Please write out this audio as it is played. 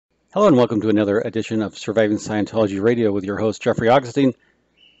Hello and welcome to another edition of Surviving Scientology Radio with your host, Jeffrey Augustine.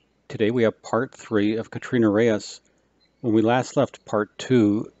 Today we have part 3 of Katrina Reyes. When we last left part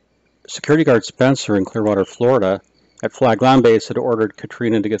 2, security guard Spencer in Clearwater, Florida, at Flag Land Base had ordered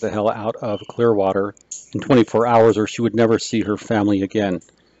Katrina to get the hell out of Clearwater in 24 hours or she would never see her family again.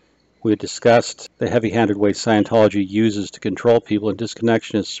 We had discussed the heavy-handed way Scientology uses to control people, and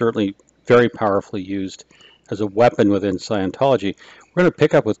disconnection is certainly very powerfully used as a weapon within Scientology. We're going to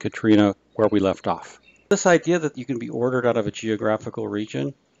pick up with Katrina where we left off. This idea that you can be ordered out of a geographical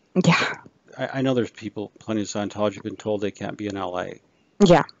region. Yeah. I know there's people, plenty of Scientology, have been told they can't be in LA.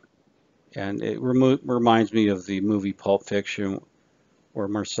 Yeah. And it reminds me of the movie Pulp Fiction, where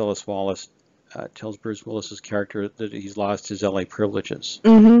Marcellus Wallace tells Bruce Willis's character that he's lost his LA privileges.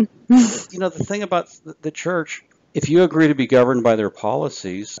 Mm-hmm. You know, the thing about the church, if you agree to be governed by their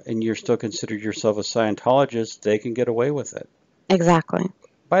policies and you're still considered yourself a Scientologist, they can get away with it. Exactly.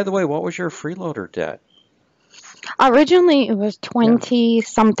 By the way, what was your freeloader debt? Originally, it was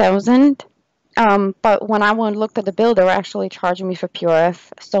 20-some thousand. But when I went and looked at the bill, they were actually charging me for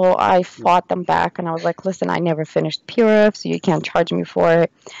PureF. So I fought them back, and I was like, listen, I never finished PureF, so you can't charge me for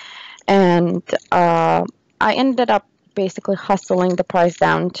it. And I ended up basically hustling the price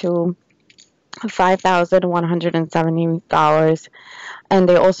down to $5,170. And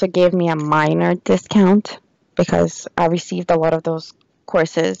they also gave me a minor discount because I received a lot of those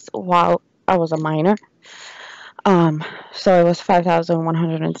courses while I was a minor. So it was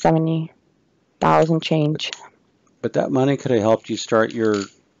 $5,170 change. But that money could have helped you start your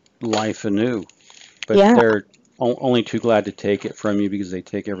life anew. But Yeah. they're only too glad to take it from you because they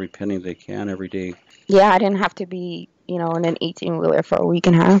take every penny they can every day. Yeah, I didn't have to be, in an 18-wheeler for a week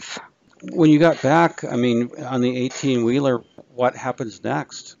and a half. When you got back, I mean, on the 18-wheeler, what happens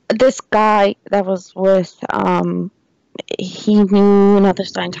next? This guy that was with, he knew another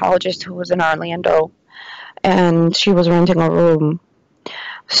Scientologist who was in Orlando, and she was renting a room.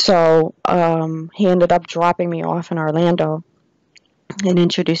 So he ended up dropping me off in Orlando and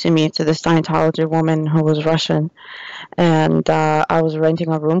introducing me to the Scientology woman who was Russian. And I was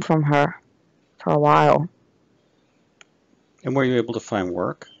renting a room from her for a while. And were you able to find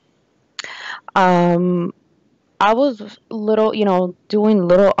work? I was doing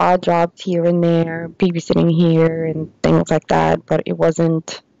little odd jobs here and there, babysitting here and things like that, but it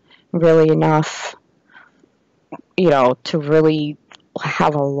wasn't really enough, to really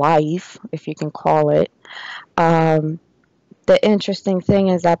have a life, if you can call it. The interesting thing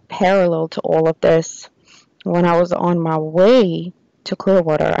is that parallel to all of this, when I was on my way to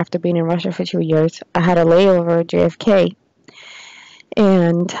Clearwater after being in Russia for 2 years, I had a layover at JFK,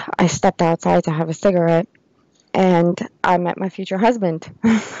 and I stepped outside to have a cigarette, and I met my future husband.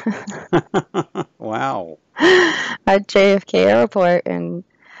 Wow. At JFK Airport, and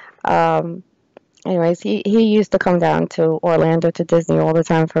anyways, he used to come down to Orlando to Disney all the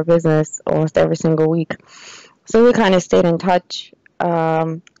time for business, almost every single week. So we kind of stayed in touch,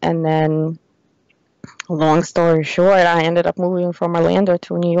 and then, long story short, I ended up moving from Orlando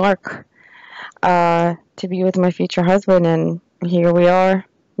to New York to be with my future husband, and here we are,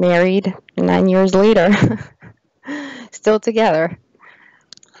 married 9 years later, still together.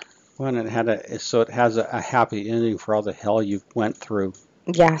 Well, and it has a happy ending for all the hell you went through.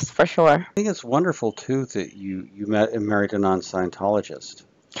 Yes, for sure. I think it's wonderful, too, that you met and married a non-Scientologist.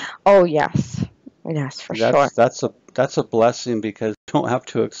 Oh, yes. Yes, for sure. That's a blessing because you don't have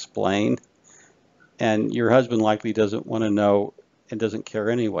to explain, and your husband likely doesn't want to know and doesn't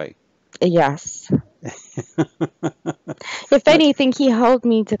care anyway. Yes. If anything, he helped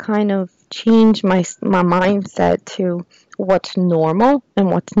me to kind of change my mindset to what's normal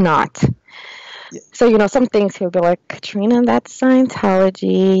and what's not. So, some things he'll be like, Katrina, that's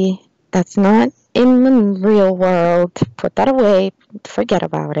Scientology. That's not in the real world. Put that away. Forget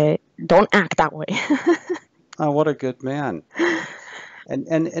about it. Don't act that way. Oh, what a good man. And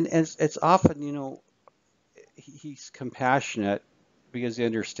it's often, he's compassionate because he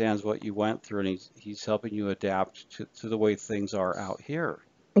understands what you went through, and he's helping you adapt to the way things are out here.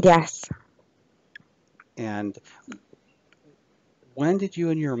 Yes. And when did you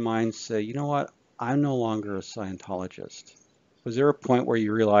in your mind say, you know what, I'm no longer a Scientologist? Was there a point where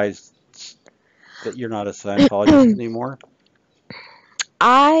you realized that you're not a Scientologist anymore?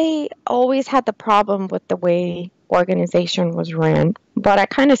 I always had the problem with the way organization was ran, but I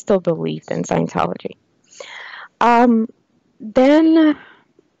kind of still believed in Scientology. Then,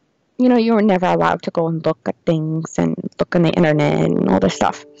 you were never allowed to go and look at things and look on the internet and all this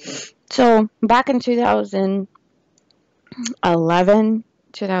stuff. So back in 2011,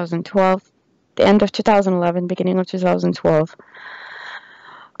 2012, the end of 2011, beginning of 2012,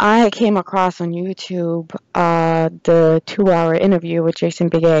 I came across on YouTube the 2-hour interview with Jason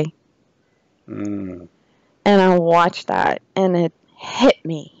Bigay. Mm. And I watched that, and it hit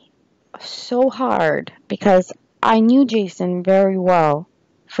me so hard because I knew Jason very well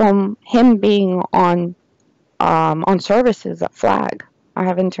from him being on services at Flag. I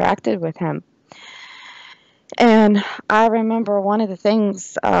have interacted with him, and I remember one of the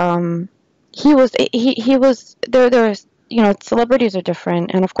things he was there. There's celebrities are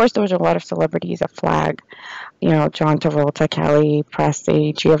different, and of course there was a lot of celebrities at Flag. John Travolta, Kelly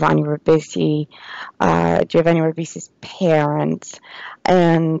Presley, Giovanni Ribisi, Giovanni Ribisi's parents,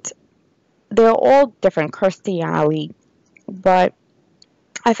 and they're all different. Kirstie Alley, but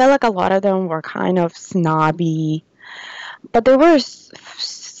I felt like a lot of them were kind of snobby, but there were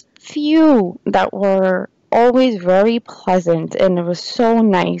few that were always very pleasant, and it was so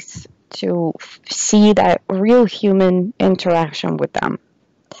nice to see that real human interaction with them.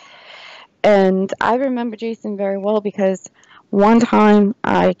 And I remember Jason very well because one time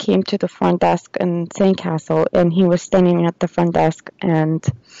I came to the front desk in Sandcastle, and he was standing at the front desk, and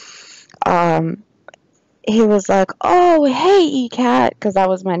he was like, "Oh, hey, ECAT," because that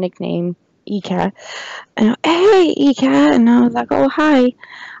was my nickname, ECAT. And, "Hey, ECAT," and I was like, "Oh, hi.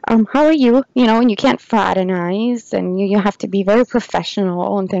 How are you?" And you can't fraternize, and you have to be very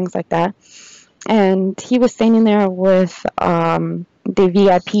professional and things like that. And he was standing there with the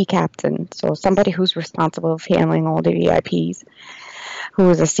VIP captain, so somebody who's responsible for handling all the VIPs, who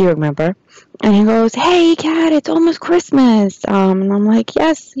was a SEAL member. And he goes, "Hey, Kat, it's almost Christmas." And I'm like,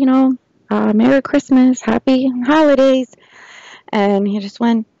 "Yes, Merry Christmas, Happy Holidays." And he just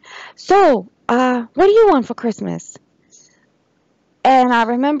went, "So, what do you want for Christmas?" And I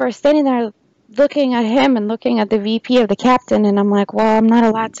remember standing there looking at him and looking at the VP of the captain, and I'm like, well, I'm not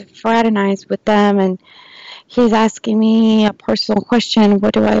allowed to fraternize with them, and he's asking me a personal question.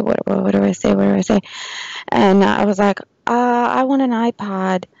 What do I say? And I was like, I want an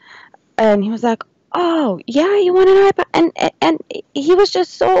iPod. And he was like, "Oh, yeah, you want an iPod?" And he was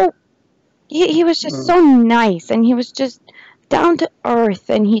just so he was just so nice, and he was just down to earth,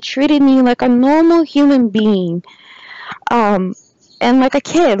 and he treated me like a normal human being. And like a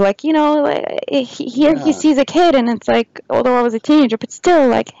kid, like, he sees a kid, and it's like, although I was a teenager, but still,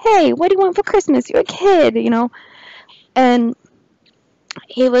 like, "Hey, what do you want for Christmas? You're a kid," And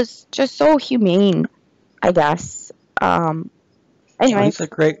he was just so humane, I guess. Anyway.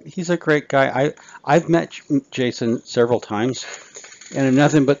 He's a great guy. I've met Jason several times, and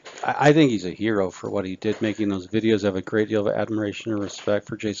nothing but I think he's a hero for what he did making those videos. I have a great deal of admiration and respect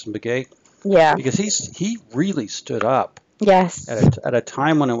for Jason Bigay. Yeah. Because he really stood up. Yes. At a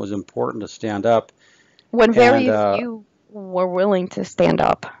time when it was important to stand up. When very few were willing to stand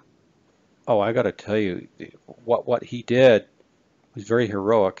up. Oh, I got to tell you, what he did was very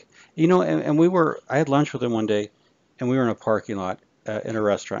heroic. And I had lunch with him one day, and we were in a parking lot in a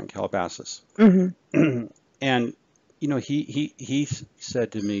restaurant in Calabasas. Mm-hmm. And, he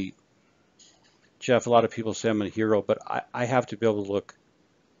said to me, "Jeff, a lot of people say I'm a hero, but I have to be able to look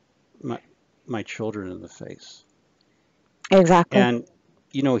my children in the face." Exactly. And,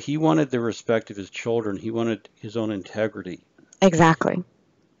 he wanted the respect of his children. He wanted his own integrity. Exactly.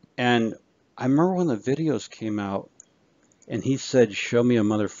 And I remember when the videos came out and he said, "Show me a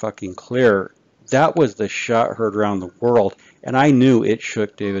motherfucking clear." That was the shot heard around the world. And I knew it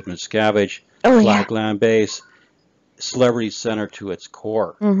shook David Miscavige, Flagland Base, Celebrity Center to its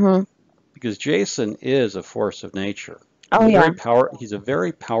core. Mm-hmm. Because Jason is a force of nature. He's a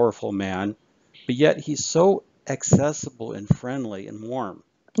very powerful man, but yet he's so accessible and friendly and warm.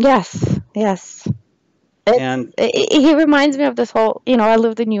 Yes, yes. He reminds me of this whole, I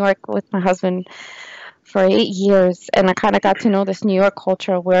lived in New York with my husband for 8 years, and I kind of got to know this New York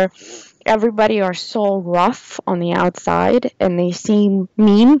culture where everybody are so rough on the outside, and they seem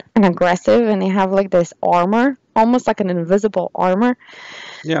mean and aggressive, and they have like this armor, almost like an invisible armor.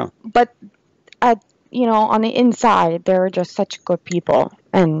 Yeah. But on the inside, they're just such good people,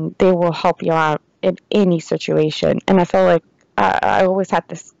 and they will help you out in any situation. And I feel like I always had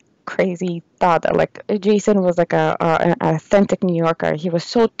this crazy thought that like Jason was like an authentic New Yorker. He was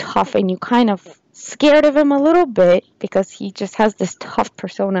so tough, and you kind of scared of him a little bit because he just has this tough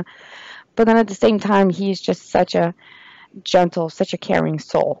persona. But then at the same time, he's just such a gentle, such a caring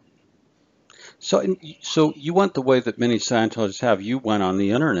soul. So you went the way that many Scientologists have. You went on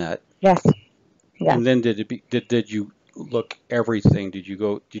the internet. Yes. Yeah. And then did you look everything? Did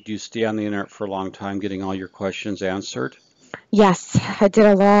you stay on the internet for a long time getting all your questions answered? Yes, I did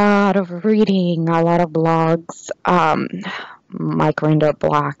a lot of reading, a lot of blogs, Mike Rinder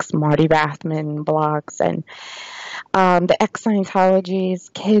blogs, Marty Rathman blogs, and The ex-Scientology's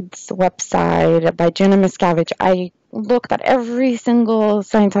kids website by Jenna Miscavige. I looked at every single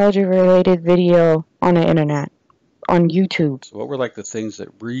Scientology-related video on the internet, on YouTube. So what were like the things that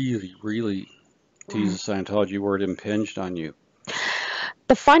really, really, to use the Scientology word, impinged on you?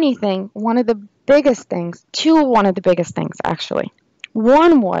 The funny thing, one of the biggest things actually.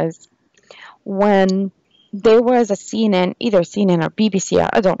 One was when there was a CNN, either CNN or BBC,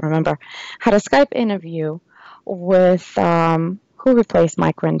 I don't remember, had a Skype interview with who replaced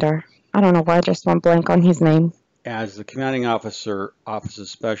Mike Rinder. I don't know why I just went blank on his name. As the commanding officer, Office of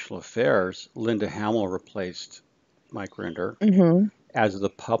Special Affairs, Linda Hamill replaced Mike Rinder. Mm-hmm. As the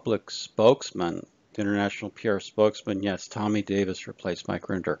public spokesman, the international PR spokesman, yes, Tommy Davis replaced Mike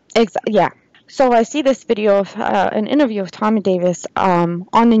Rinder. Yeah. So I see this video of an interview of Tommy Davis on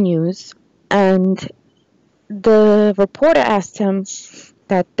the news, and the reporter asked him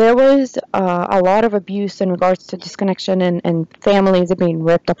that there was a lot of abuse in regards to disconnection and families are being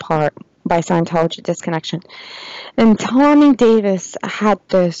ripped apart by Scientology disconnection. And Tommy Davis had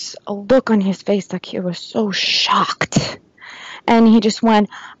this look on his face like he was so shocked. And he just went,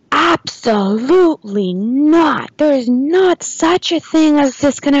 absolutely not. There is not such a thing as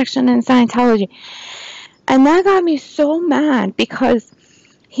disconnection in Scientology. And that got me so mad because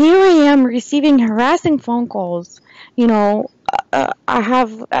here I am receiving harassing phone calls. You know,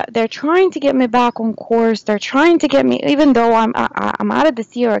 they're trying to get me back on course. They're trying to get me, even though I'm out of the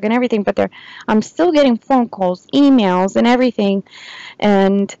Sea Org and everything, but I'm still getting phone calls, emails, and everything,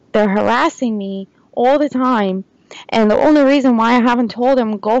 and they're harassing me all the time. And the only reason why I haven't told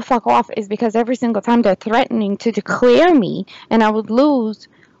them go fuck off is because every single time they're threatening to declare me, and I would lose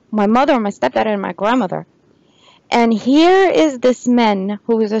my mother, my stepdad, and my grandmother. And here is this man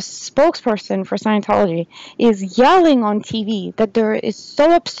who is a spokesperson for Scientology is yelling on TV that there is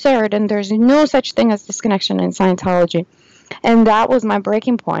so absurd and there's no such thing as disconnection in Scientology. And that was my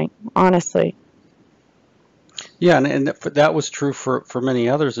breaking point, honestly. Yeah, and that was true for many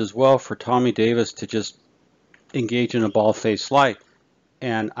others as well, for Tommy Davis to just engage in a bald-faced lie.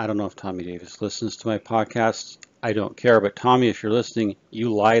 And I don't know if Tommy Davis listens to my podcasts. I don't care, but Tommy, if you're listening,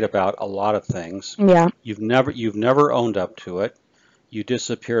 you lied about a lot of things. Yeah. You've never owned up to it. You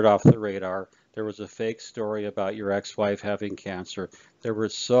disappeared off the radar. There was a fake story about your ex-wife having cancer. There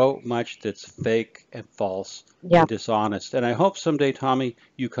was so much that's fake and false and dishonest. And I hope someday, Tommy,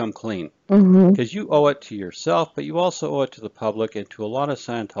 you come clean. Because you owe it to yourself, but you also owe it to the public and to a lot of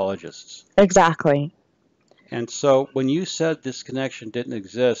Scientologists. Exactly. And so when you said this connection didn't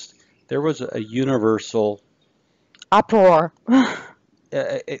exist, there was a universal uproar.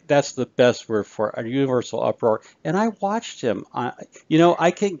 That's the best word for it, a universal uproar. And I watched him. I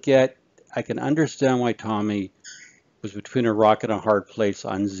can understand why Tommy was between a rock and a hard place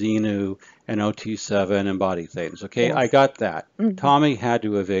on Xenu and OT7 and body things. Okay, yes. I got that. Tommy had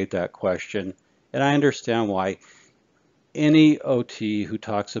to evade that question. And I understand why any OT who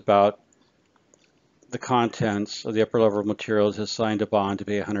talks about the contents of the upper level materials has signed a bond to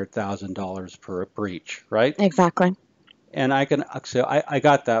pay $100,000 per breach, right? Exactly. And I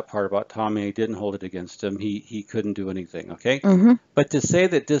got that part about Tommy. I didn't hold it against him. He couldn't do anything, okay? But to say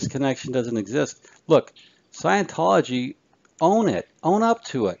that disconnection doesn't exist, look, Scientology, own it. Own up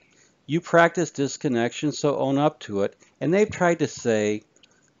to it. You practice disconnection, so own up to it. And they've tried to say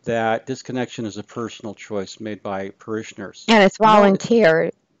that disconnection is a personal choice made by parishioners. And it's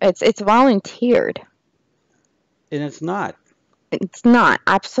volunteered. It's volunteered. And it's not. It's not.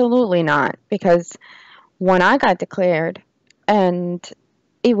 Absolutely not. Because when I got declared, and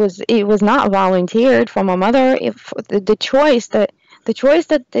it was not volunteered for my mother. If the choice that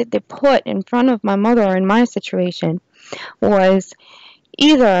they put in front of my mother in my situation was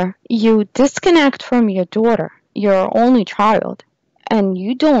either you disconnect from your daughter, your only child, and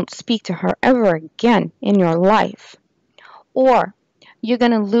you don't speak to her ever again in your life, or you're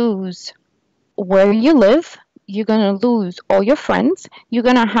going to lose where you live, you're going to lose all your friends, you're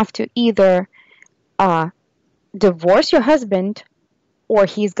going to have to either divorce your husband, or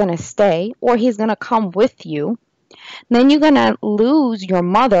he's going to stay, or he's going to come with you. Then you're going to lose your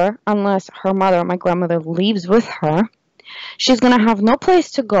mother, unless her mother, my grandmother, leaves with her. She's going to have no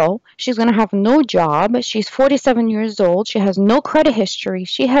place to go. She's going to have no job. She's 47 years old. She has no credit history.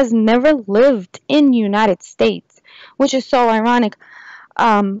 She has never lived in the United States, which is so ironic.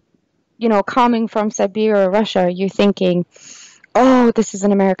 Coming from Siberia, Russia, you're thinking, oh, this is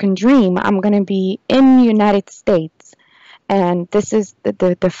an American dream. I'm going to be in the United States. And this is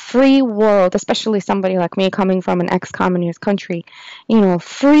the free world, especially somebody like me coming from an ex-communist country.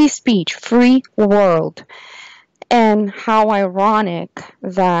 Free speech, free world. And how ironic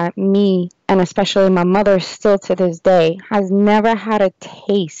that me, and especially my mother still to this day, has never had a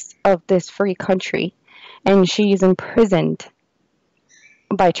taste of this free country. And she's imprisoned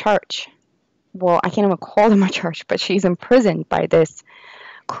by church. Well, I can't even call them a church, but she's imprisoned by this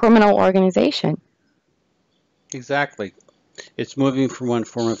criminal organization. Exactly. It's moving from one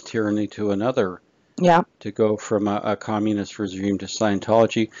form of tyranny to another. Yeah. To go from a communist regime to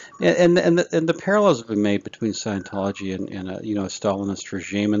Scientology, and the parallels have been made between Scientology and a, a Stalinist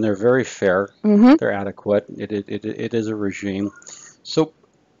regime, and they're very fair. Mm-hmm. They're adequate. It is a regime. So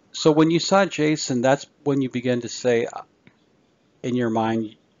when you saw Jason, that's when you began to say, in your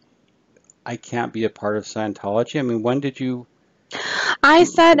mind, I can't be a part of Scientology. I mean, when did you? I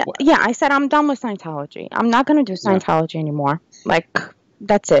said, I'm done with Scientology. I'm not going to do Scientology anymore. Like,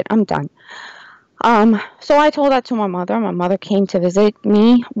 that's it. I'm done. So I told that to my mother. My mother came to visit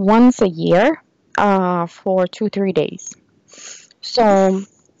me once a year, for 2-3 days. So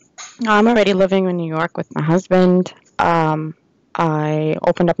I'm already living in New York with my husband. I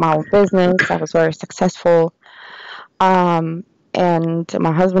opened up my own business. I was very successful. And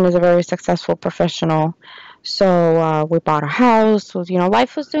my husband is a very successful professional. So we bought a house.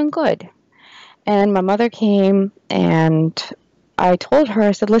 Life was doing good. And my mother came, and I told her,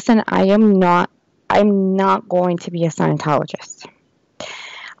 I said, listen, I'm not going to be a Scientologist.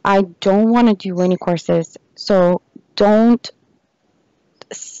 I don't want to do any courses. So don't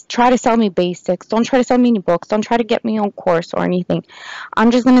try to sell me basics. Don't try to sell me any books. Don't try to get me on course or anything. I'm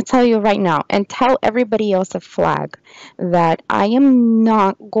just going to tell you right now, and tell everybody else a flag, that I am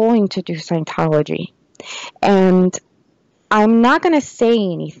not going to do Scientology. And I'm not going to say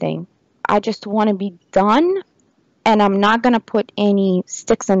anything. I just want to be done, and I'm not going to put any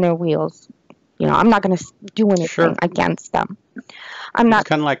sticks in their wheels. I'm not going to do anything against them. It's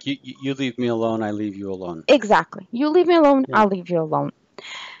kind of like you leave me alone, I leave you alone. Exactly. You leave me alone, I'll leave you alone.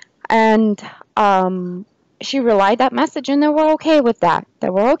 And she relayed that message, and they were okay with that. They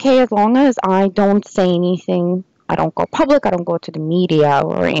were okay as long as I don't say anything. I don't go public. I don't go to the media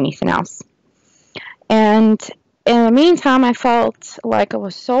or anything else. And in the meantime, I felt like it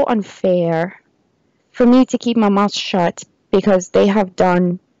was so unfair for me to keep my mouth shut, because they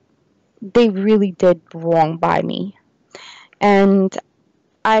really did wrong by me. And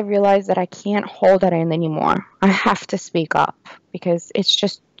I realized that I can't hold that in anymore. I have to speak up, because it's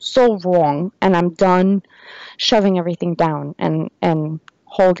just so wrong, and I'm done shoving everything down and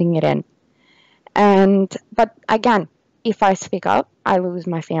holding it in. But again, if I speak up, I lose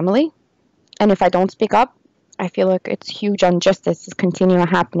my family. And if I don't speak up, I feel like it's huge injustice is continuing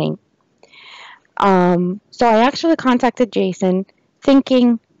happening. So I actually contacted Jason,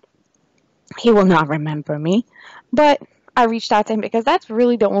 thinking he will not remember me. But I reached out to him because that's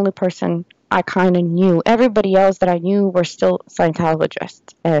really the only person I kind of knew. Everybody else that I knew were still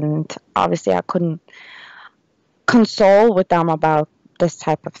Scientologists. And obviously I couldn't console with them about this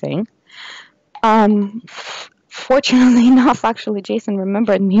type of thing. Fortunately enough, actually, Jason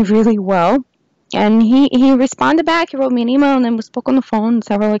remembered me really well. And he responded back. He wrote me an email, and then we spoke on the phone on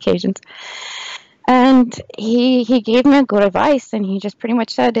several occasions. And he gave me good advice, and he just pretty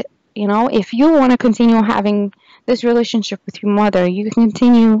much said, if you want to continue having this relationship with your mother, you can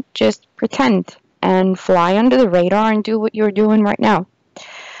continue, just pretend and fly under the radar and do what you're doing right now.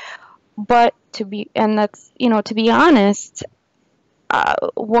 But to be honest,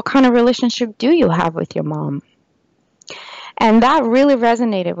 what kind of relationship do you have with your mom? And that really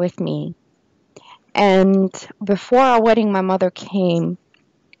resonated with me. And before our wedding, my mother came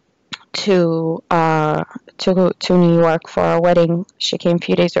to New York for our wedding. She came a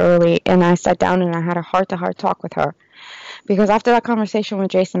few days early, and I sat down and I had a heart-to-heart talk with her, because after that conversation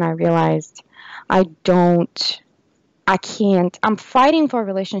with Jason, I realized I'm fighting for a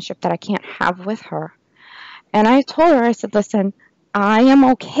relationship that I can't have with her. And I told her, I said, listen, I am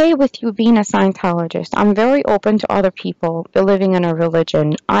okay with you being a Scientologist. I'm very open to other people believing in a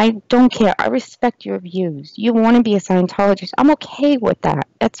religion. I don't care. I respect your views. You want to be a Scientologist. I'm okay with that.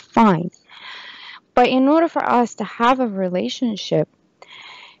 That's fine. But in order for us to have a relationship,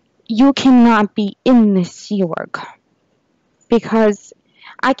 you cannot be in the Sea Org. Because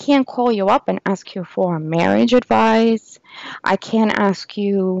I can't call you up and ask you for marriage advice. I can't ask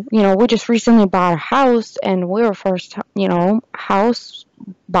you, we just recently bought a house, and we were first, house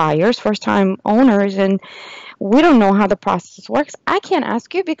buyers, first time owners, and we don't know how the process works. I can't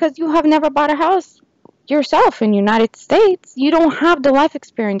ask you because you have never bought a house yourself in the United States. You don't have the life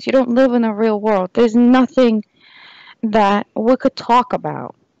experience. You don't live in the real world. There's nothing that we could talk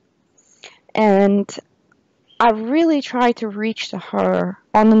about. And I really tried to reach to her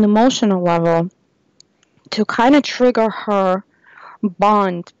on an emotional level to kind of trigger her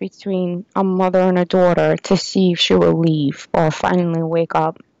bond between a mother and a daughter to see if she will leave or finally wake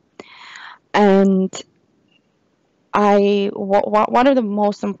up. And one of the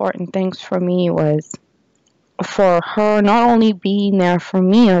most important things for me was for her not only being there for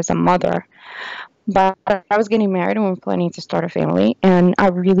me as a mother, but I was getting married and we were planning to start a family, and I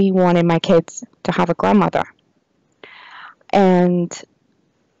really wanted my kids to have a grandmother. And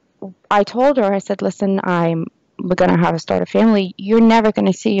I told her, I said, listen, we're going to start a family. You're never going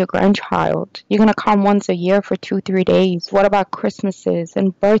to see your grandchild. You're going to come once a year for 2-3 days. What about Christmases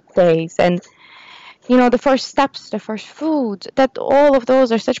and birthdays and, the first steps, the first foods? That all of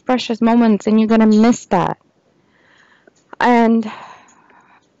those are such precious moments, and you're going to miss that. And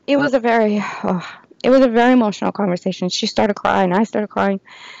it was a very emotional conversation. She started crying. I started crying.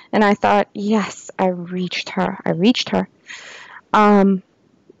 And I thought, yes, I reached her.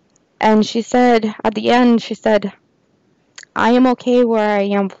 And she said, at the end, she said, I am okay where I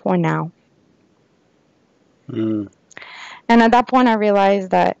am for now. Mm. And at that point, I realized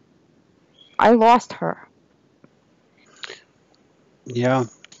that I lost her. Yeah.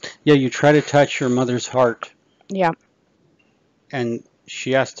 Yeah, you try to touch your mother's heart. Yeah. And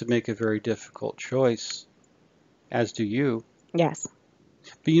she has to make a very difficult choice, as do you. Yes.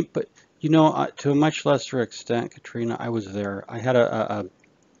 But to a much lesser extent, Katrina, I was there. I had a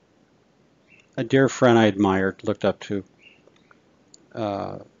dear friend I admired, looked up to,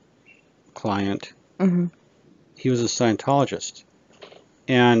 client. Mm-hmm. He was a Scientologist.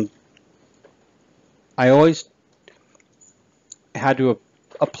 And I always had to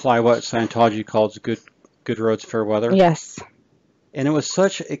apply what Scientology calls good roads, fair weather. Yes. And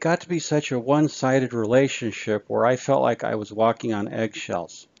it got to be such a one-sided relationship where I felt like I was walking on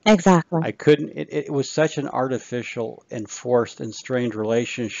eggshells. Exactly. I couldn't, it was such an artificial and forced and strained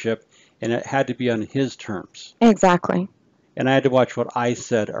relationship, and it had to be on his terms. Exactly. And I had to watch what I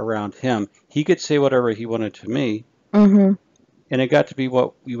said around him. He could say whatever he wanted to me, Mm-hmm. and it got to be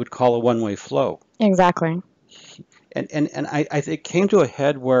what we would call a one-way flow. Exactly. And it came to a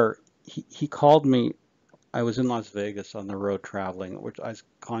head where he called me. I was in Las Vegas on the road traveling, which I was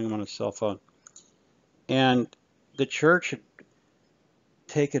calling him on his cell phone. And the church had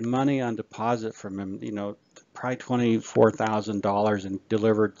taken money on deposit from him, probably $24,000, and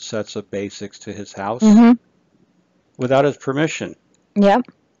delivered sets of basics to his house without his permission. Yep.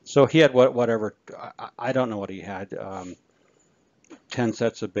 So he had whatever, I don't know what he had, 10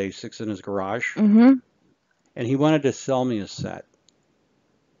 sets of basics in his garage. Mm-hmm. And he wanted to sell me a set.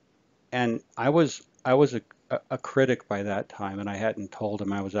 And I was a critic by that time, and I hadn't told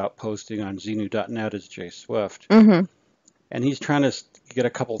him I was out posting on Xenu.net as Jay Swift. Mm-hmm. And he's trying to get a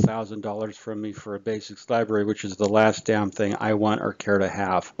couple $1,000s from me for a basics library, which is the last damn thing I want or care to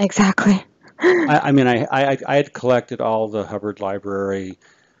have. Exactly. I had collected all the Hubbard Library,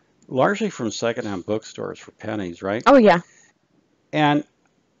 largely from secondhand bookstores for pennies, right? Oh, yeah. And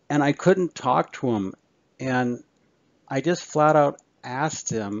I couldn't talk to him. And I just flat out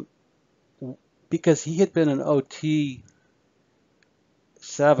asked him, because he had been an OT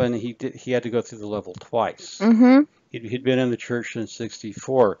 7, he had to go through the level twice. Mm-hmm. He'd been in the church since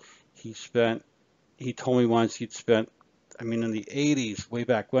 '64. He told me once he'd spent, in the 80s, way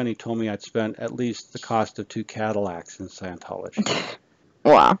back when, he told me I'd spent at least the cost of 2 Cadillacs in Scientology.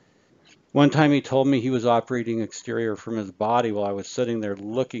 Wow. One time he told me he was operating exterior from his body while I was sitting there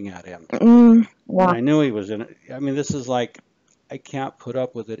looking at him. Wow. And I knew he was in it. This is like, I can't put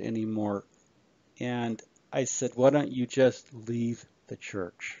up with it anymore. And I said, why don't you just leave the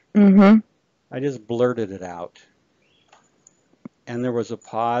church? Mm-hmm. I just blurted it out. And there was a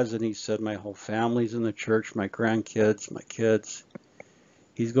pause, and he said, my whole family's in the church, my grandkids, my kids.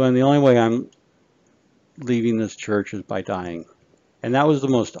 He's going, the only way I'm leaving this church is by dying. And that was the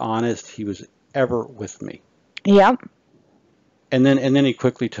most honest he was ever with me. Yep. And then he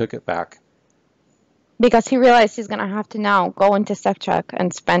quickly took it back. Because he realized he's going to have to now go into step check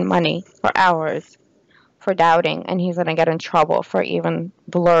and spend money for hours for doubting, and he's going to get in trouble for even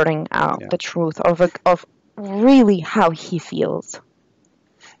blurting out the truth of really how he feels.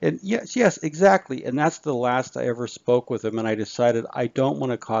 And yes, exactly. And that's the last I ever spoke with him, and I decided I don't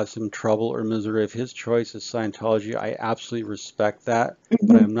want to cause him trouble or misery. If his choice is Scientology, I absolutely respect that,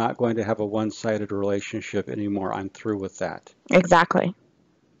 but I'm not going to have a one-sided relationship anymore. I'm through with that. Exactly.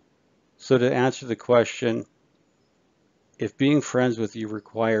 So to answer the question, if being friends with you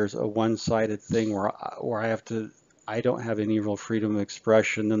requires a one-sided thing where I don't have any real freedom of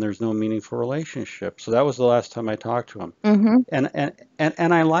expression, then there's no meaningful relationship. So that was the last time I talked to him.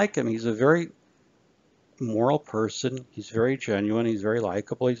 And I like him. He's a very moral person. He's very genuine. He's very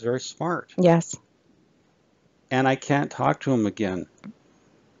likable. He's very smart. Yes. and I can't talk to him again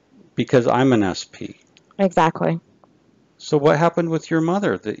because I'm an SP. Exactly. So what happened with your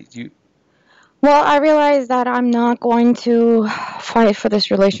mother? That you? Well, I realized that I'm not going to fight for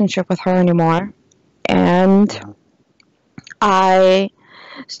this relationship with her anymore. And Yeah. I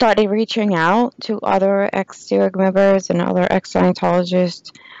started reaching out to other ex-SEALG members and other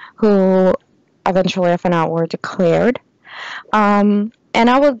ex-Scientologists who eventually I found out were declared. And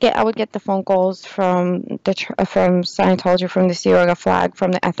I would get the phone calls from from Scientology, from the SEALG flag,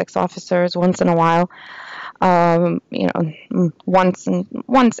 from the ethics officers once in a while. Once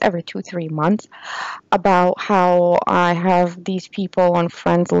every 2-3 months, about how I have these people on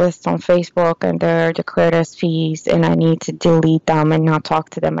friends lists on Facebook and they're declared as fees and I need to delete them and not talk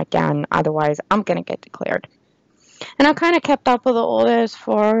to them again. Otherwise, I'm going to get declared. And I kind of kept up with all this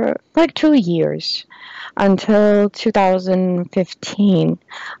for like 2 years until 2015,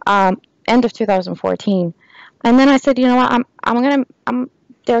 end of 2014. And then I said, you know what, I'm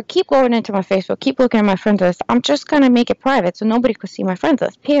there, keep going into my Facebook, keep looking at my friends list. I'm just going to make it private so nobody could see my friends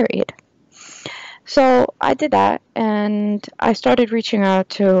list, period. So I did that, and I started reaching out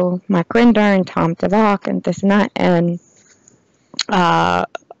to Mike Linder and Tom DeVock and this and that, and uh,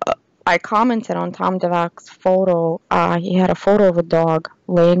 I commented on Tom DeVock's photo. He had a photo of a dog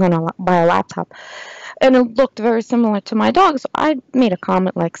laying on by a laptop, and it looked very similar to my dog. So I made a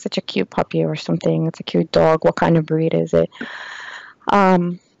comment like, "Such a cute puppy or something. It's a cute dog. What kind of breed is it?"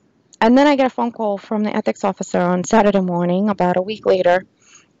 And then I get a phone call from the ethics officer on Saturday morning, about a week later,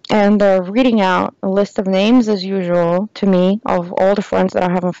 and they're reading out a list of names as usual to me of all the friends that I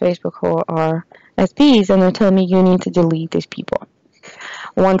have on Facebook who are SPs, and they're telling me you need to delete these people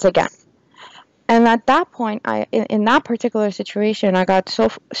once again. And at that point, in that particular situation, I got so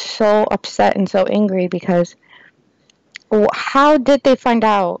upset and so angry because how did they find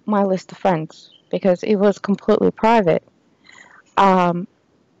out my list of friends? Because it was completely private.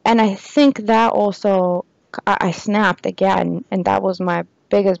 And I think that also, I snapped again, and that was my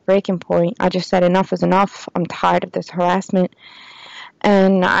biggest breaking point. I just said enough is enough. I'm tired of this harassment.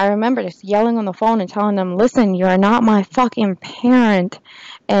 And I remember just yelling on the phone and telling them, listen, you're not my fucking parent,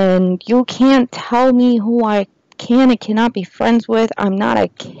 and you can't tell me who I can and cannot be friends with. I'm not a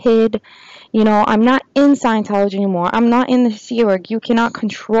kid. You know, I'm not in Scientology anymore. I'm not in the SEALG. You cannot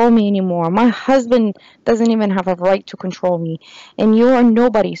control me anymore. My husband doesn't even have a right to control me. And you are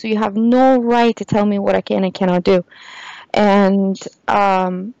nobody, so you have no right to tell me what I can and cannot do. And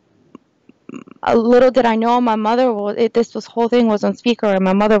a little did I know, my mother this whole thing was on speaker, and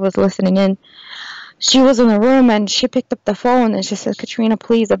my mother was listening in. She was in the room, and she picked up the phone, and she said, Katrina,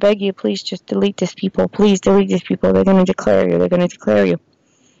 please, I beg you, please just delete these people. Please delete these people. They're going to declare you. They're going to declare you.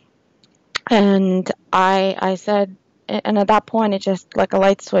 And I said, and at that point, it just like a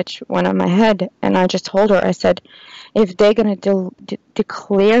light switch went on my head, and I just told her, I said, if they're going to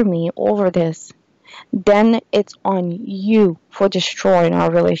declare me over this, then it's on you for destroying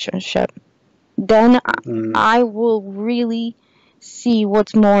our relationship. Then I will really see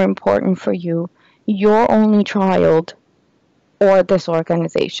what's more important for you, your only child or this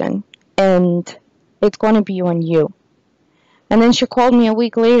organization. And it's going to be on you. And then she called me a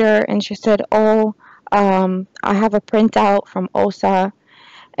week later and she said, oh, I have a printout from OSA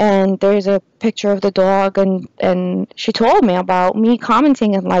and there's a picture of the dog. And she told me about me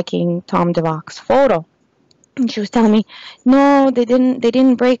commenting and liking Tom DeVock's photo. And she was telling me, no, they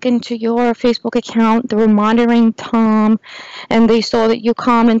didn't break into your Facebook account. They were monitoring Tom, and they saw that you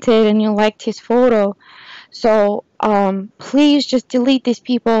commented and you liked his photo. So please just delete these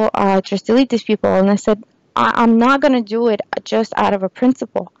people. Just delete these people. And I said, I'm not going to do it just out of a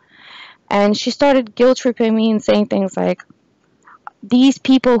principle. And she started guilt tripping me and saying things like, these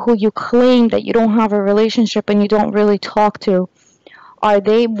people who you claim that you don't have a relationship and you don't really talk to, are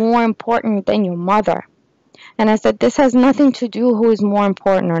they more important than your mother? And I said, this has nothing to do who is more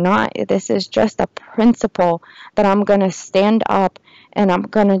important or not. This is just a principle that I'm going to stand up and I'm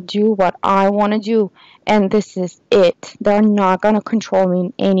going to do what I want to do. And this is it. They're not going to control me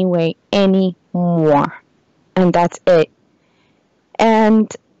in any way anymore. And that's it.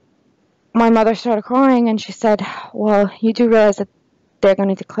 And my mother started crying and she said, well, you do realize that they're going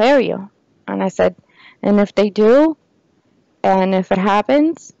to declare you. And I said, and if they do, and if it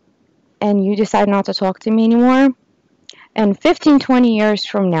happens, and you decide not to talk to me anymore, and 15, 20 years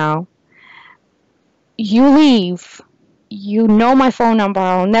from now, you leave, you know my phone number,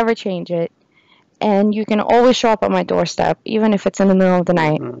 I'll never change it, and you can always show up at my doorstep, even if it's in the middle of the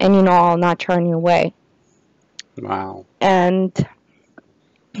night, and you know I'll not turn you away. Wow. And,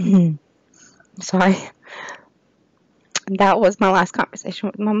 sorry, that was my last conversation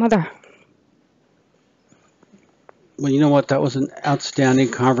with my mother. Well, you know what? That was an outstanding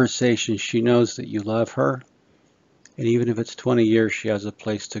conversation. She knows that you love her, and even if it's 20 years, she has a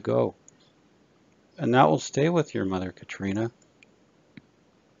place to go. And that will stay with your mother, Katrina.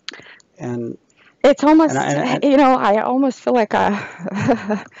 And It's and almost, I I almost feel like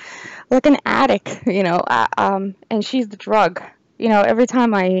a like an addict, and she's the drug. Every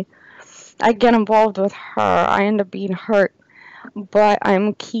time I get involved with her, I end up being hurt, but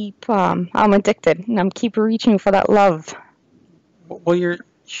I'm addicted, and I'm keep reaching for that love. well,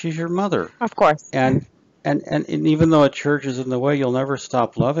 she's your mother, Of course. and and even though a church is in the way, you'll never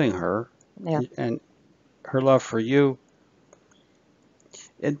stop loving her, Yeah. and her love for you.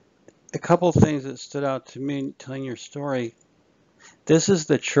 And a couple of things that stood out to me in telling your story. This is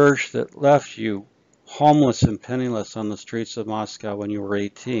the church that left you homeless and penniless on the streets of Moscow when you were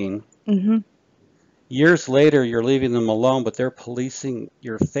 18. Hmm. Years later, you're leaving them alone, but they're policing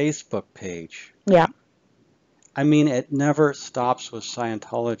your Facebook page. Yeah. I mean, it never stops with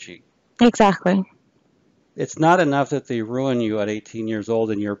Scientology. Exactly. It's not enough that they ruin you at 18 years old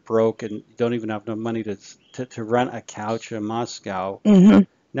and you're broke and you don't even have enough money to rent a couch in Moscow. Hmm.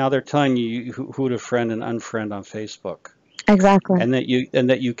 Now they're telling you who to friend and unfriend on Facebook, Exactly. and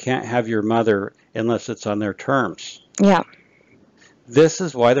that you can't have your mother unless it's on their terms. Yeah. This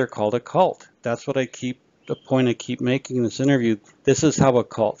is why they're called a cult. That's what the point I keep making in this interview. This is how a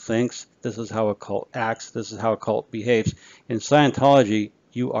cult thinks. This is how a cult acts. This is how a cult behaves. In Scientology,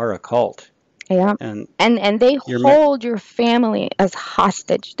 you are a cult. Yeah. And And they hold your family as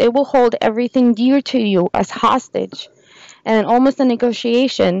hostage. They will hold everything dear to you as hostage. And almost a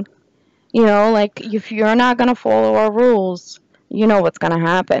negotiation, like if you're not going to follow our rules, you know what's going to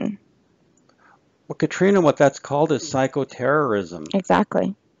happen. well, Katrina, what that's called is psychoterrorism.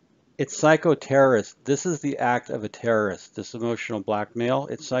 Exactly. It's psychoterrorist. This is the act of a terrorist, this emotional blackmail.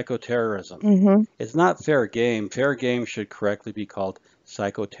 It's psychoterrorism. Hmm. It's not fair game. Fair game should correctly be called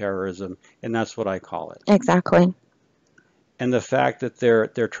psychoterrorism, and that's what I call it. Exactly. And the fact that they're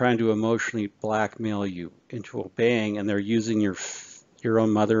trying to emotionally blackmail you into obeying, and they're using your own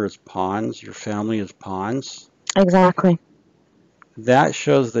mother as pawns, your family as pawns, Exactly. that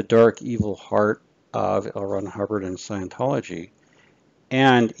shows the dark, evil heart of L. Ron Hubbard and Scientology.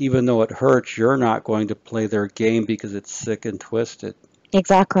 And even though it hurts, you're not going to play their game because it's sick and twisted.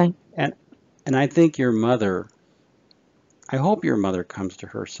 Exactly. And I think I hope your mother comes to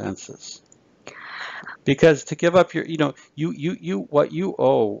her senses. Because to give up what you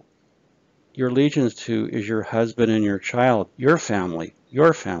owe your allegiance to is your husband and your child, your family,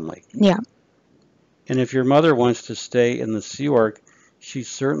 your family. Yeah. And if your mother wants to stay in the Sea Org, she's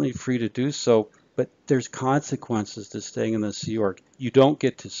certainly free to do so, but there's consequences to staying in the Sea Org. You don't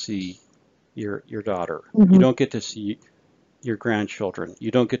get to see your daughter. Hmm. You don't get to see your grandchildren. You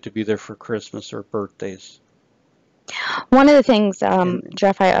don't get to be there for Christmas or birthdays. One of the things,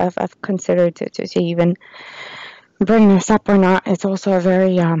 Jeff, I've considered to even bring this up or not, it's also a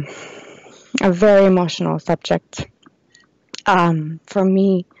very emotional subject for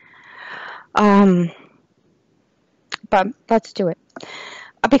me. But let's do it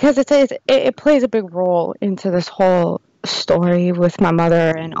because it plays a big role into this whole story with my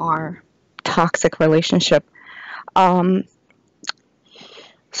mother and our toxic relationship.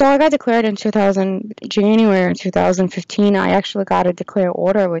 So I got declared in January 2015. I actually got a declare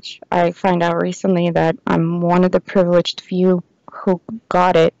order, which I find out recently that I'm one of the privileged few who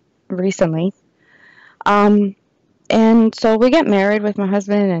got it recently. And so we get married with my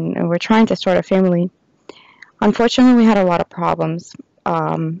husband, and we're trying to start a family. Unfortunately, we had a lot of problems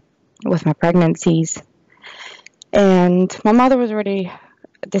with my pregnancies, and my mother was already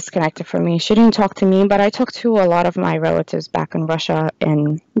disconnected from me. She didn't talk to me, but I talked to a lot of my relatives back in Russia,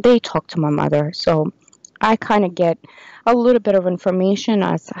 and they talked to my mother. So I kind of get a little bit of information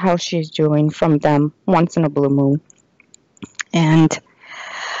as how she's doing from them once in a blue moon. And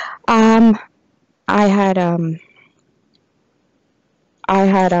I had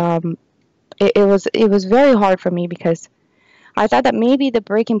it was very hard for me because I thought that maybe the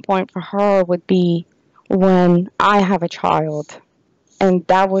breaking point for her would be when I have a child, and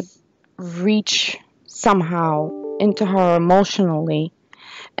that would reach somehow into her emotionally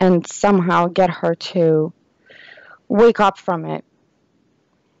and somehow get her to wake up from it.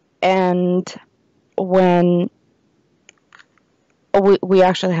 And when we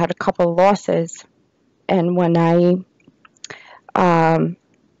actually had a couple of losses, and when I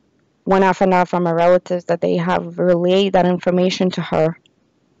found out from my relatives that they have relayed that information to her,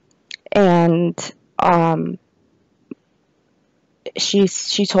 and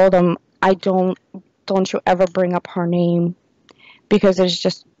she told them, I don't you ever bring up her name, because it's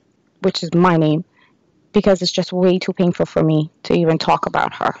just, which is my name, because it's just way too painful for me to even talk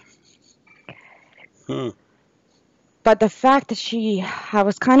about her. But the fact that I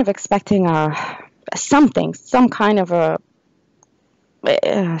was kind of expecting some kind of a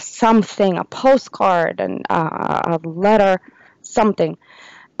postcard and a letter, something,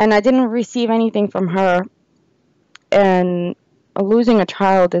 and I didn't receive anything from her. And losing a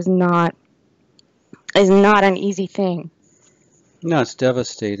child is not an easy thing. No, it's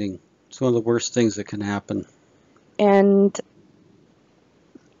devastating. It's one of the worst things that can happen. And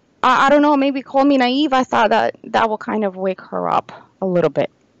I don't know, maybe call me naive. I thought that will kind of wake her up a little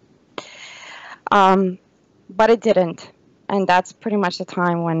bit. But it didn't. And that's pretty much the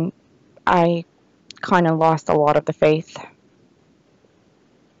time when I kind of lost a lot of the faith.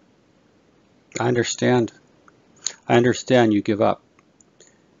 I understand. I understand you give up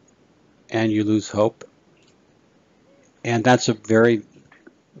and you lose hope. And that's a very,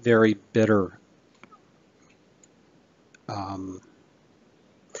 very bitter.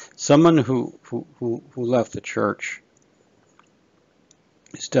 Someone who left the church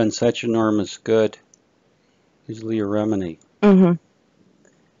has done such enormous good is Leah Remini. Mm-hmm.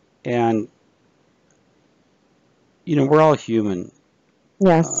 And, you know, we're all human.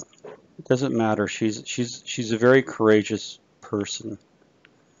 Yes. It doesn't matter. She's a very courageous person,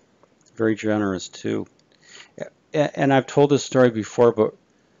 very generous too. And I've told this story before, but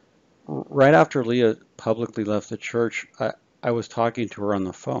right after Leah publicly left the church, I was talking to her on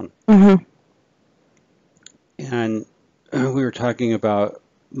the phone. Mm-hmm. And we were talking about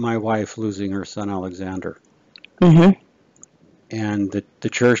my wife losing her son Alexander. Mm-hmm. And the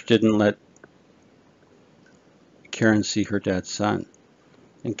church didn't let Karen see her dad's son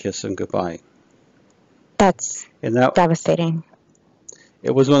and kiss him goodbye. That's devastating.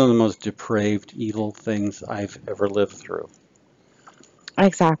 It was one of the most depraved, evil things I've ever lived through.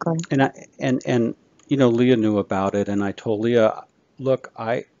 Exactly. And you know, Leah knew about it, and I told Leah, look,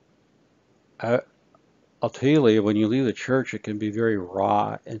 I'll tell you, Leah, when you leave the church, it can be very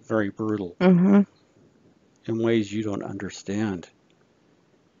raw and very brutal Mm-hmm. in ways you don't understand.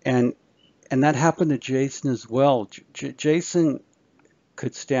 And that happened to Jason as well. Jason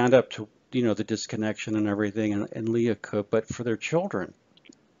could stand up to, you know, the disconnection and everything, and Leah could, but for their children,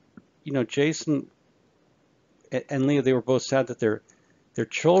 you know, Jason and Leah, they were both sad that their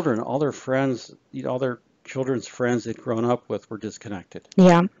children, all their friends, you know, all their children's friends they'd grown up with were disconnected.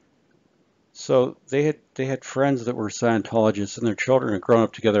 Yeah. So they had friends that were Scientologists, and their children had grown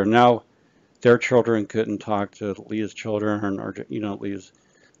up together. Now their children couldn't talk to Leah's children, or you know, Leah's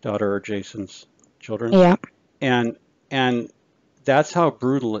daughter or Jason's children. Yeah. And that's how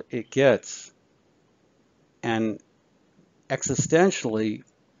brutal it gets. And existentially,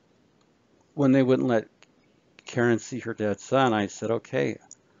 when they wouldn't let Karen see her dad's son, I said, okay,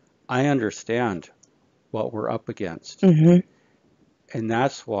 I understand what we're up against. Mm-hmm. And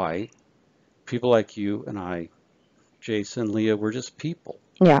that's why people like you and I, Jason, Leah, we're just people.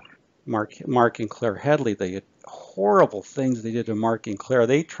 Yeah. Mark and Claire Headley, they had horrible things they did to Mark and Claire.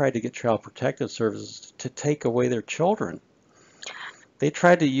 They tried to get Child Protective Services to take away their children. They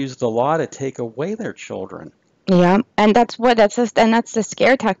tried to use the law to take away their children. Yeah, and that's the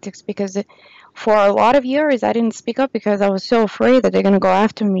scare tactics, because for a lot of years I didn't speak up because I was so afraid that they're gonna go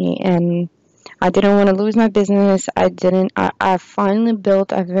after me, and I didn't want to lose my business. I finally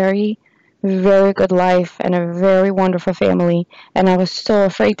built a very, very good life and a very wonderful family, and I was so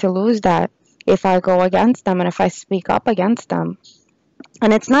afraid to lose that if I go against them and if I speak up against them.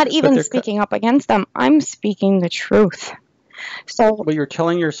 And it's not even speaking up against them, I'm speaking the truth. So, well, you're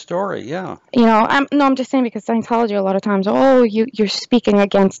telling your story, yeah. You know, I'm just saying, because Scientology a lot of times, oh, you're speaking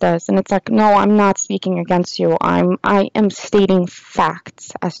against us, and it's like, no, I'm not speaking against you. I am stating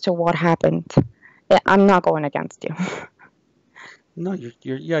facts as to what happened. I'm not going against you. No,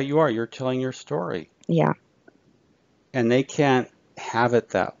 you are. You're telling your story. Yeah. And they can't have it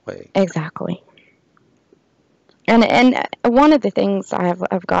that way. Exactly. And one of the things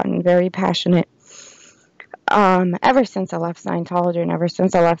I've gotten very passionate ever since I left Scientology and ever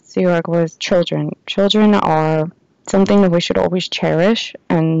since I left New York was children. Children are something that we should always cherish,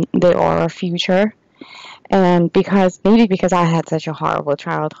 and they are our future. And maybe because I had such a horrible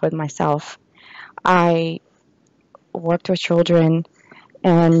childhood myself, I worked with children,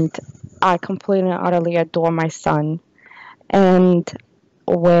 and I completely and utterly adore my son. And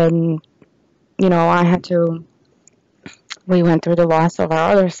when, you know, we went through the loss of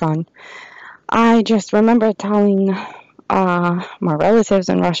our other son, I just remember telling my relatives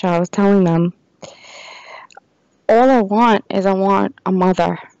in Russia, I was telling them, all I want is I want a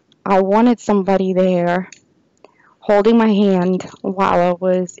mother. I wanted somebody there holding my hand while I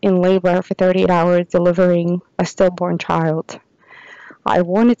was in labor for 38 hours delivering a stillborn child. I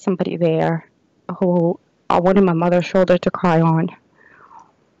wanted somebody there who I wanted my mother's shoulder to cry on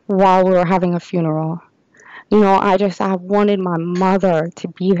while we were having a funeral. I wanted my mother to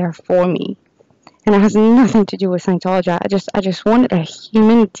be there for me. And it has nothing to do with Scientology. I just wanted a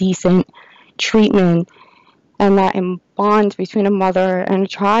human, decent treatment and that bond between a mother and a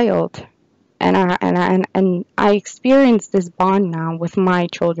child. And I experienced this bond now with my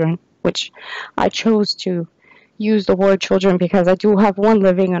children, which I chose to use the word children because I do have one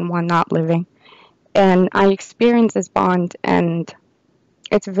living and one not living. And I experienced this bond, and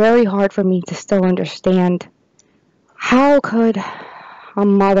it's very hard for me to still understand how could a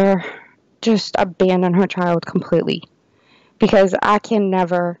mother just abandon her child completely, because I can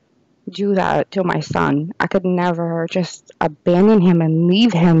never do that to my son. I could never just abandon him and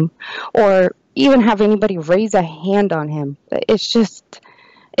leave him, or even have anybody raise a hand on him.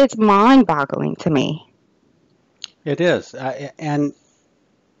 It's mind-boggling to me. It is, and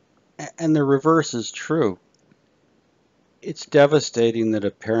the reverse is true. It's devastating that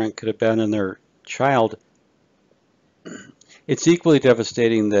a parent could abandon their child. It's equally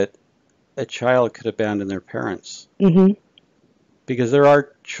devastating that a child could abandon their parents. Mm-hmm. Because there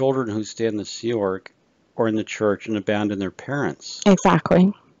are children who stay in the Sea Org or in the church and abandon their parents.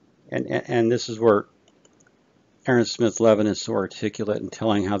 Exactly. And this is where Aaron Smith-Levin is so articulate in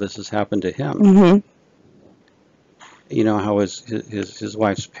telling how this has happened to him. Mm-hmm. You know, how his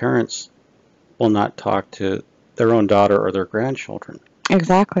wife's parents will not talk to their own daughter or their grandchildren.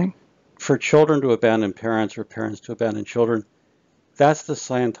 Exactly. For children to abandon parents or parents to abandon children, that's the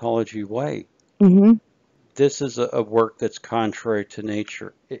Scientology way. Mm-hmm. This is a work that's contrary to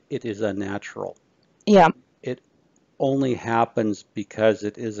nature. It is unnatural. Yeah. It only happens because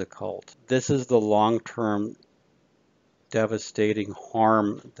it is a cult. This is the long-term devastating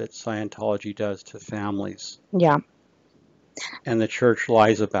harm that Scientology does to families. Yeah. And the church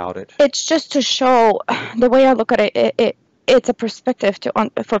lies about it. It's just to show, the way I look at it, it's a perspective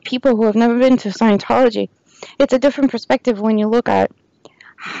for people who have never been to Scientology. It's a different perspective when you look at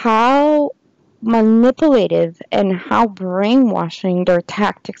how manipulative and how brainwashing their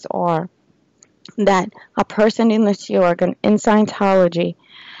tactics are, that a person in the Sea Org in Scientology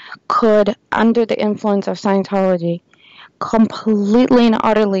could, under the influence of Scientology, completely and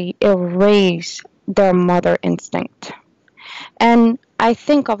utterly erase their mother instinct. And I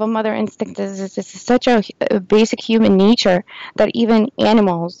think of a mother instinct as such a basic human nature that even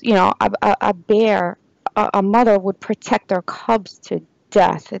animals, a bear, a mother would protect their cubs to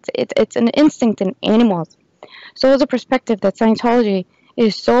death. It's an instinct in animals. So it's a perspective that Scientology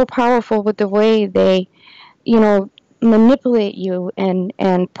is so powerful with the way they, manipulate you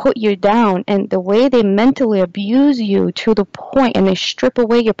and put you down, and the way they mentally abuse you to the point, and they strip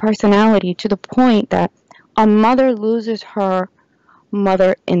away your personality to the point that a mother loses her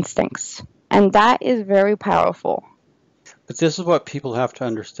mother instincts. And that is very powerful. But this is what people have to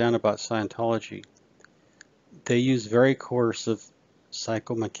understand about Scientology. They use very coercive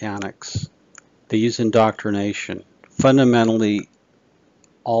psychomechanics. They use indoctrination, fundamentally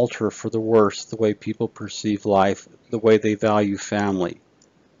alter for the worse the way people perceive life, the way they value family.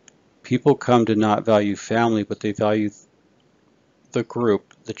 People come to not value family, but they value the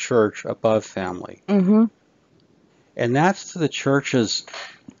group, the church, above family. Mm-hmm. And that's an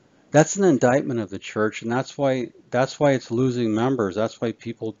indictment of the church, and that's why it's losing members. That's why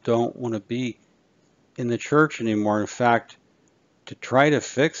people don't want to be in the church anymore. In fact, to try to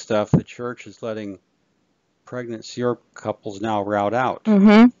fix stuff, the church is letting pregnant Sea Org couples now route out.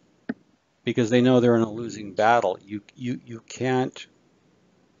 Mm-hmm. Because they know they're in a losing battle. You can't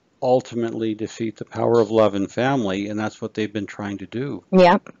ultimately defeat the power of love and family, and that's what they've been trying to do.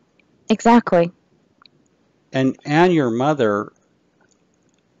 Yeah, exactly. And your mother,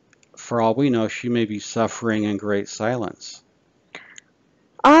 for all we know, she may be suffering in great silence.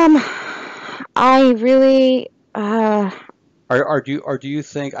 I really Or do you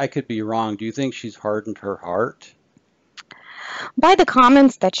think, I could be wrong, do you think she's hardened her heart? By the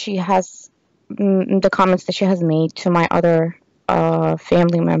comments that she has made to my other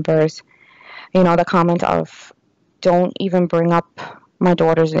family members, the comment of, don't even bring up my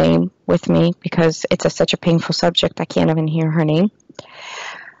daughter's name with me because it's such a painful subject, I can't even hear her name.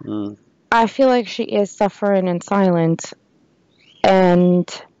 I feel like she is suffering in silence, and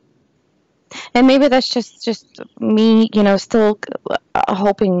maybe that's just me, still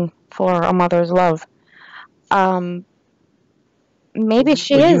hoping for a mother's love. Maybe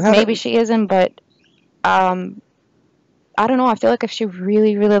she is, maybe she isn't, but I don't know. I feel like if she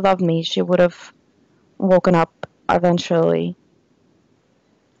really, really loved me, she would have woken up eventually.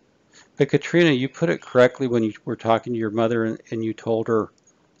 But Katrina, you put it correctly when you were talking to your mother and you told her,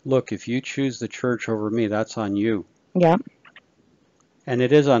 look, if you choose the church over me, that's on you. Yeah. And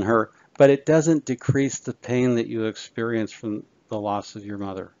it is on her, but it doesn't decrease the pain that you experience from the loss of your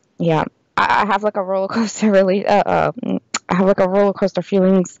mother. Yeah. I have like a roller coaster really I have like a roller coaster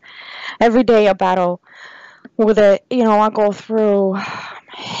feelings every day, a battle with it. You know, I go through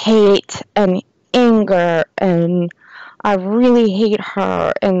hate and anger, and I really hate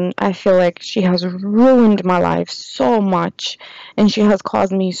her, and I feel like she has ruined my life so much, and she has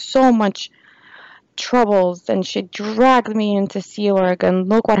caused me so much troubles, and she dragged me into Sea Org, and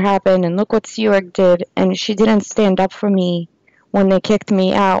look what happened, and look what Sea Org did, and she didn't stand up for me when they kicked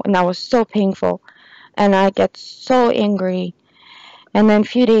me out, and that was so painful, and I get so angry, and then a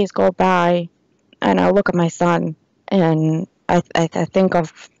few days go by, and I look at my son, and I think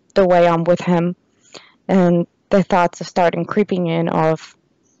of the way I'm with him, and the thoughts are starting creeping in of,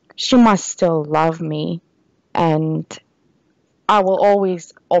 she must still love me, and I will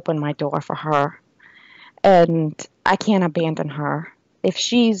always open my door for her, and I can't abandon her. If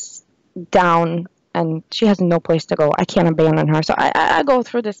she's down and she has no place to go, I can't abandon her. So I go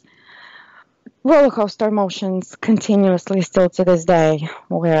through this roller coaster emotions continuously still to this day,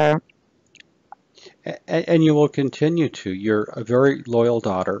 where And you will continue to. You're a very loyal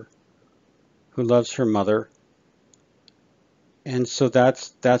daughter who loves her mother. And so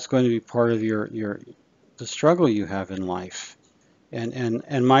that's going to be part of the struggle you have in life.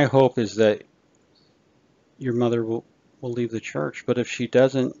 And my hope is that your mother will leave the church. But if she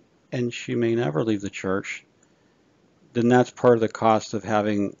doesn't, and she may never leave the church, then that's part of the cost of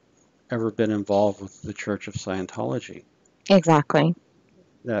having ever been involved with the Church of Scientology. exactly.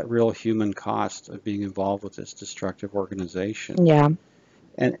 That real human cost of being involved with this destructive organization. Yeah.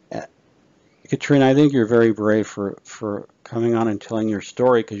 And Katrina, I think you're very brave for coming on and telling your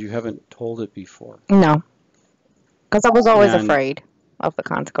story, because you haven't told it before. No, because I was always And afraid of the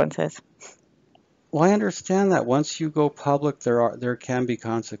consequences. well, I understand that once you go public, there can be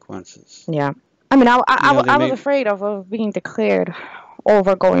consequences. Yeah. I mean, You know, they I was may. afraid of being declared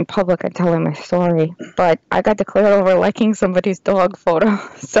over going public and telling my story, but I got declared over liking somebody's dog photo,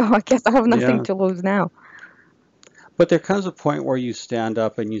 so I guess I have nothing Yeah. to lose now. But there comes a point where you stand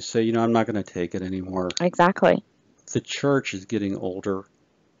up and you say, you know, I'm not going to take it anymore. Exactly. The church is getting older.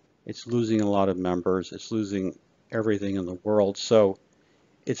 It's losing a lot of members. It's losing everything in the world. So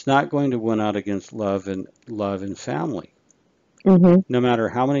it's not going to win out against love and family. Mm-hmm. No matter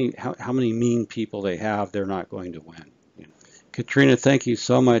how many mean people they have, they're not going to win. Katrina, thank you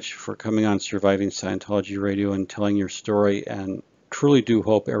so much for coming on Surviving Scientology Radio and telling your story, and truly do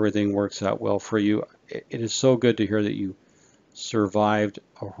hope everything works out well for you. It is so good to hear that you survived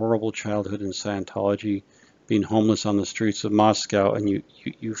a horrible childhood in Scientology, being homeless on the streets of Moscow, and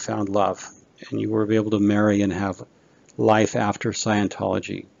you found love, and you were able to marry and have life after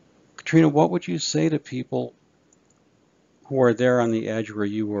Scientology. Katrina, what would you say to people who are there on the edge where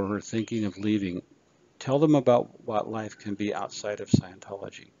you were, who are thinking of leaving? Tell them about what life can be outside of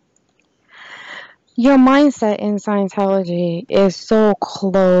Scientology. Your mindset in Scientology is so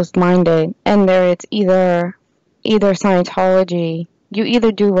closed-minded, and it's either Scientology, you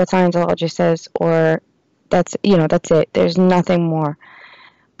either do what Scientology says, or that's it. There's nothing more.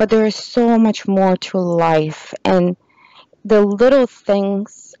 But there is so much more to life, and the little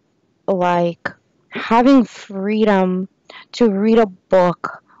things like having freedom to read a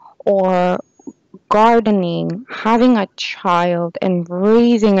book, or gardening, having a child and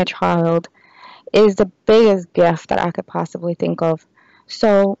raising a child is the biggest gift that I could possibly think of.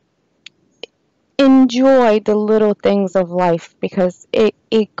 So enjoy the little things of life, because the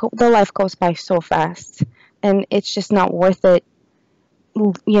life goes by so fast, and it's just not worth it,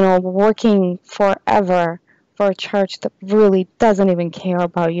 working forever for a church that really doesn't even care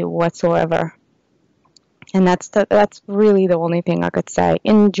about you whatsoever. And that's really the only thing I could say.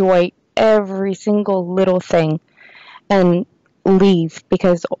 Enjoy every single little thing and leave,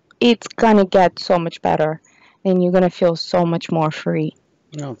 because it's gonna get so much better, and you're gonna feel so much more free.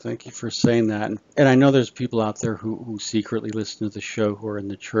 No, thank you for saying that. And I know there's people out there who secretly listen to the show who are in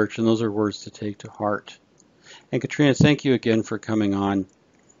the church, and those are words to take to heart. And Katrina, thank you again for coming on,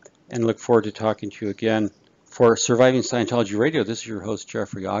 and look forward to talking to you again. For Surviving Scientology Radio, this is your host,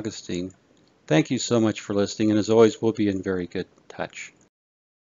 Jeffrey Augustine. Thank you so much for listening, and as always, we'll be in very good touch.